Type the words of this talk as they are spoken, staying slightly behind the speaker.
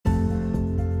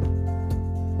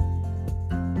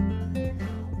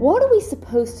What are we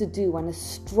supposed to do when a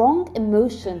strong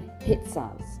emotion hits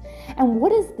us? And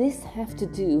what does this have to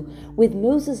do with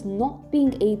Moses not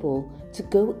being able to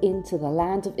go into the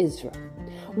land of Israel?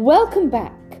 Welcome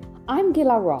back. I'm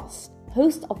Gila Ross,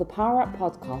 host of the Power Up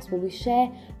podcast, where we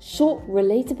share short,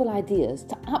 relatable ideas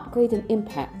to upgrade and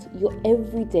impact your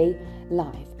everyday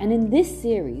life. And in this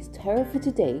series, Torah for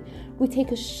Today, we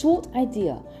take a short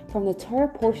idea from the Torah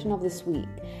portion of this week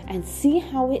and see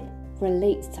how it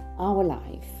relates to our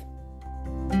life.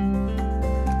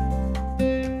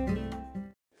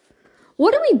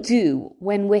 What do we do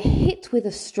when we're hit with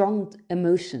a strong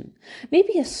emotion,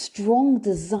 maybe a strong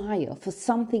desire for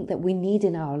something that we need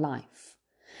in our life?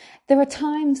 There are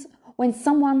times when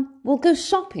someone will go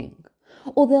shopping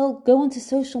or they'll go onto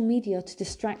social media to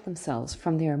distract themselves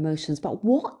from their emotions. But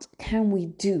what can we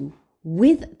do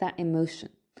with that emotion?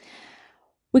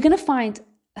 We're going to find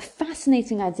a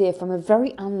fascinating idea from a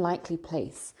very unlikely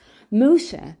place.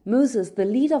 Moses, the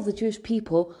leader of the Jewish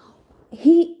people,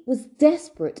 he was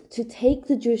desperate to take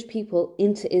the Jewish people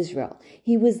into Israel.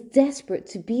 He was desperate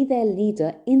to be their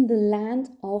leader in the land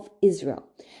of Israel.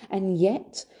 And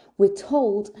yet, we're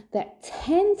told that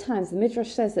 10 times, the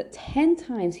Midrash says that 10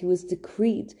 times he was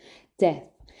decreed death.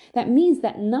 That means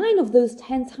that 9 of those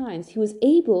 10 times he was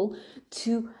able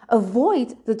to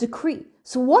avoid the decree.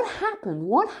 So what happened?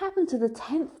 What happened to the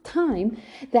 10th time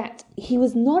that he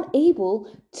was not able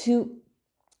to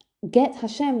get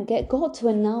God to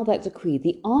annul that decree?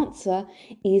 The answer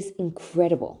is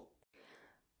incredible.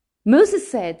 Moses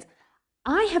said,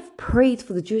 I have prayed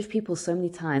for the Jewish people so many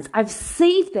times. I've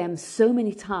saved them so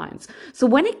many times. So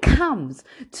when it comes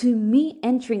to me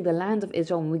entering the land of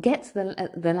Israel, when we get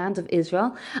to the land of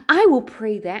Israel, I will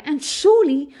pray there, and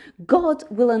surely God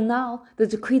will annul the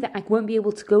decree that I won't be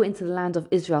able to go into the land of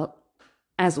Israel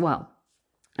as well.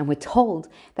 And we're told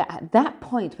that at that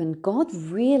point, when God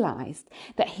realized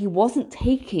that he wasn't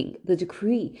taking the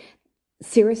decree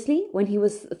seriously, when he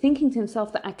was thinking to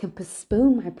himself that I can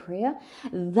postpone my prayer,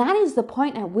 that is the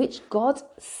point at which God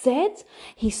said,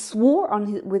 he swore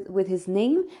with his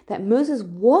name that Moses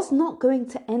was not going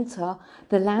to enter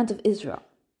the land of Israel.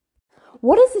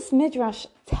 What is this Midrash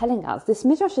telling us? This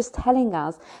Midrash is telling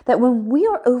us that when we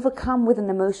are overcome with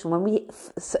an emotion, when we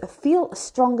feel a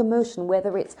strong emotion,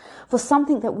 whether it's for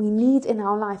something that we need in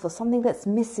our life or something that's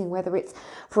missing, whether it's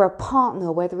for a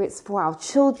partner, whether it's for our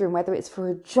children, whether it's for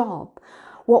a job,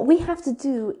 what we have to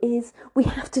do is we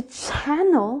have to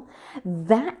channel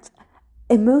that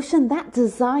emotion, that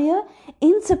desire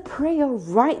into prayer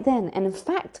right then. And in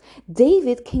fact,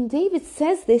 King David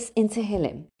says this in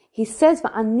Tehillim. He says,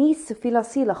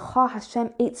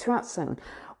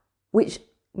 which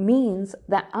means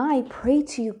that I pray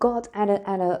to you, God, at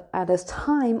a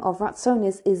time of ratzon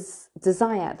is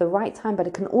desire, at the right time. But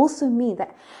it can also mean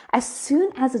that as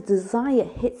soon as a desire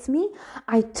hits me,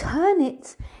 I turn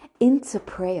it into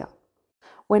prayer.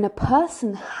 When a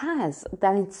person has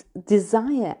that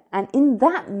desire, and in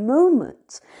that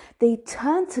moment, they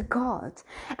turn to God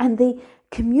and they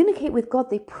communicate with God,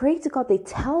 they pray to God, they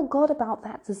tell God about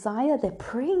that desire, they're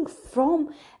praying from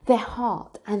their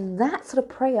heart. And that sort of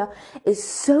prayer is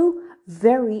so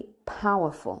very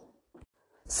powerful.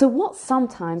 So what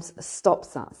sometimes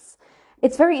stops us?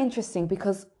 It's very interesting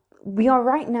because we are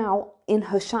right now in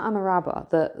Hoshana Rabbah.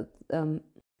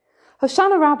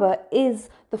 Hoshana Rabbah is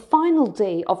the final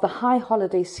day of the high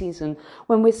holiday season,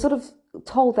 when we're sort of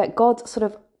told that God sort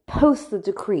of posts the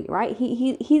decree, right?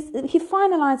 He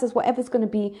finalizes whatever's going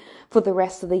to be for the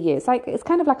rest of the year. It's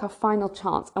kind of like a final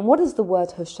chance. And what does the word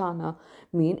Hoshana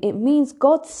mean? It means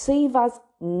God save us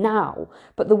now.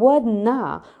 But the word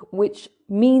na, which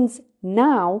means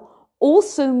now,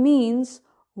 also means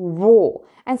raw.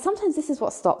 And sometimes this is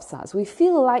what stops us. We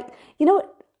feel like,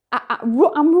 I'm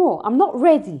raw. I'm not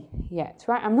ready yet,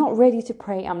 right? I'm not ready to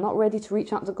pray. I'm not ready to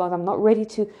reach out to God. I'm not ready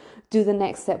to do the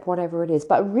next step, whatever it is.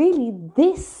 But really,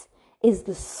 this is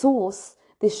the source.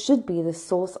 This should be the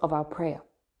source of our prayer.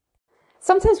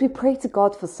 Sometimes we pray to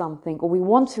God for something, or we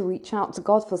want to reach out to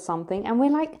God for something, and we're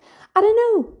like, I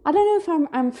don't know if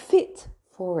I'm fit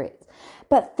for it.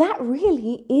 But that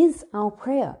really is our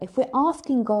prayer. If we're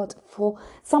asking God for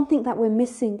something that we're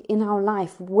missing in our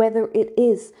life, whether it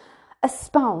is a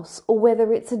spouse, or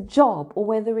whether it's a job, or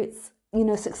whether it's,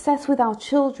 success with our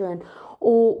children,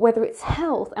 or whether it's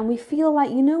health, and we feel like,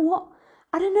 you know what?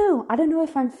 I don't know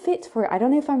if I'm fit for it. I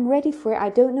don't know if I'm ready for it. I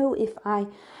don't know if I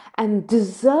am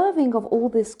deserving of all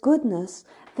this goodness.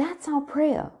 That's our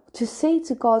prayer. To say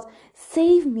to God,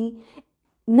 save me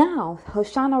now.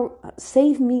 Hoshana,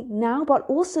 save me now, but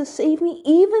also save me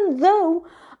even though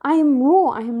I am raw,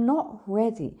 I am not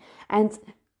ready. And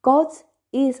God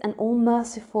is an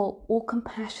all-merciful,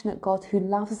 all-compassionate God who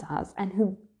loves us and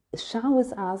who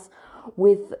showers us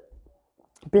with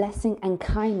blessing and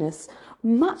kindness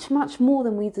much, much more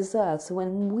than we deserve. So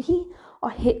when we are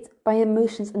hit by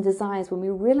emotions and desires, when we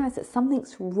realize that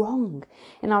something's wrong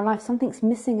in our life, something's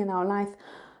missing in our life,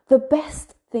 the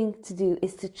best thing to do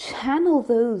is to channel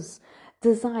those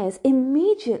desires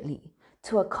immediately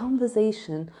to a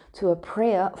conversation, to a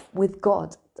prayer with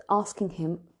God, asking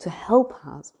Him to help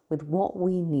us with what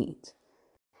we need.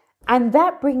 And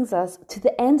that brings us to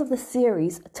the end of the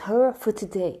series, Torah for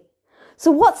Today. So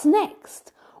what's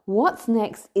next? What's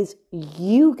next is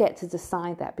you get to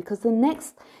decide that, because the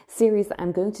next series that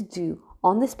I'm going to do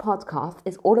on this podcast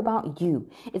is all about you.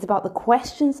 It's about the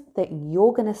questions that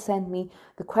you're going to send me,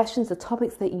 the questions, the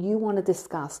topics that you want to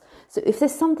discuss. So if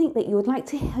there's something that you would like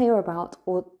to hear about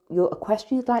or a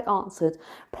question you'd like answered,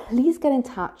 please get in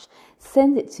touch,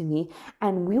 send it to me,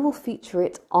 and we will feature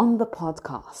it on the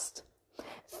podcast.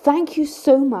 Thank you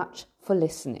so much for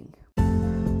listening.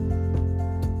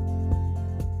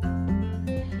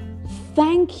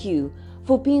 Thank you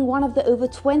for being one of the over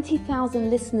 20,000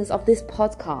 listeners of this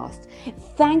podcast.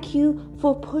 Thank you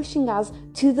for pushing us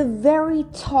to the very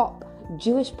top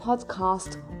Jewish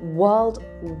podcast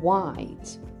worldwide.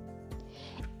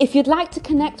 If you'd like to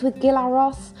connect with Gila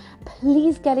Ross,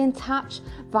 please get in touch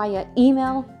via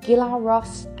email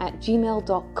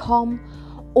gilaross@gmail.com,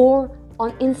 or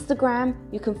on Instagram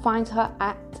you can find her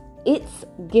at It's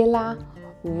Gila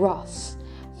Ross.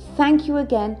 Thank you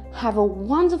again. Have a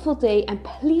wonderful day, and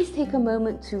please take a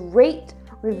moment to rate,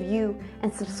 review,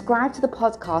 and subscribe to the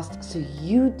podcast so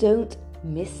you don't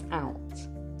miss out.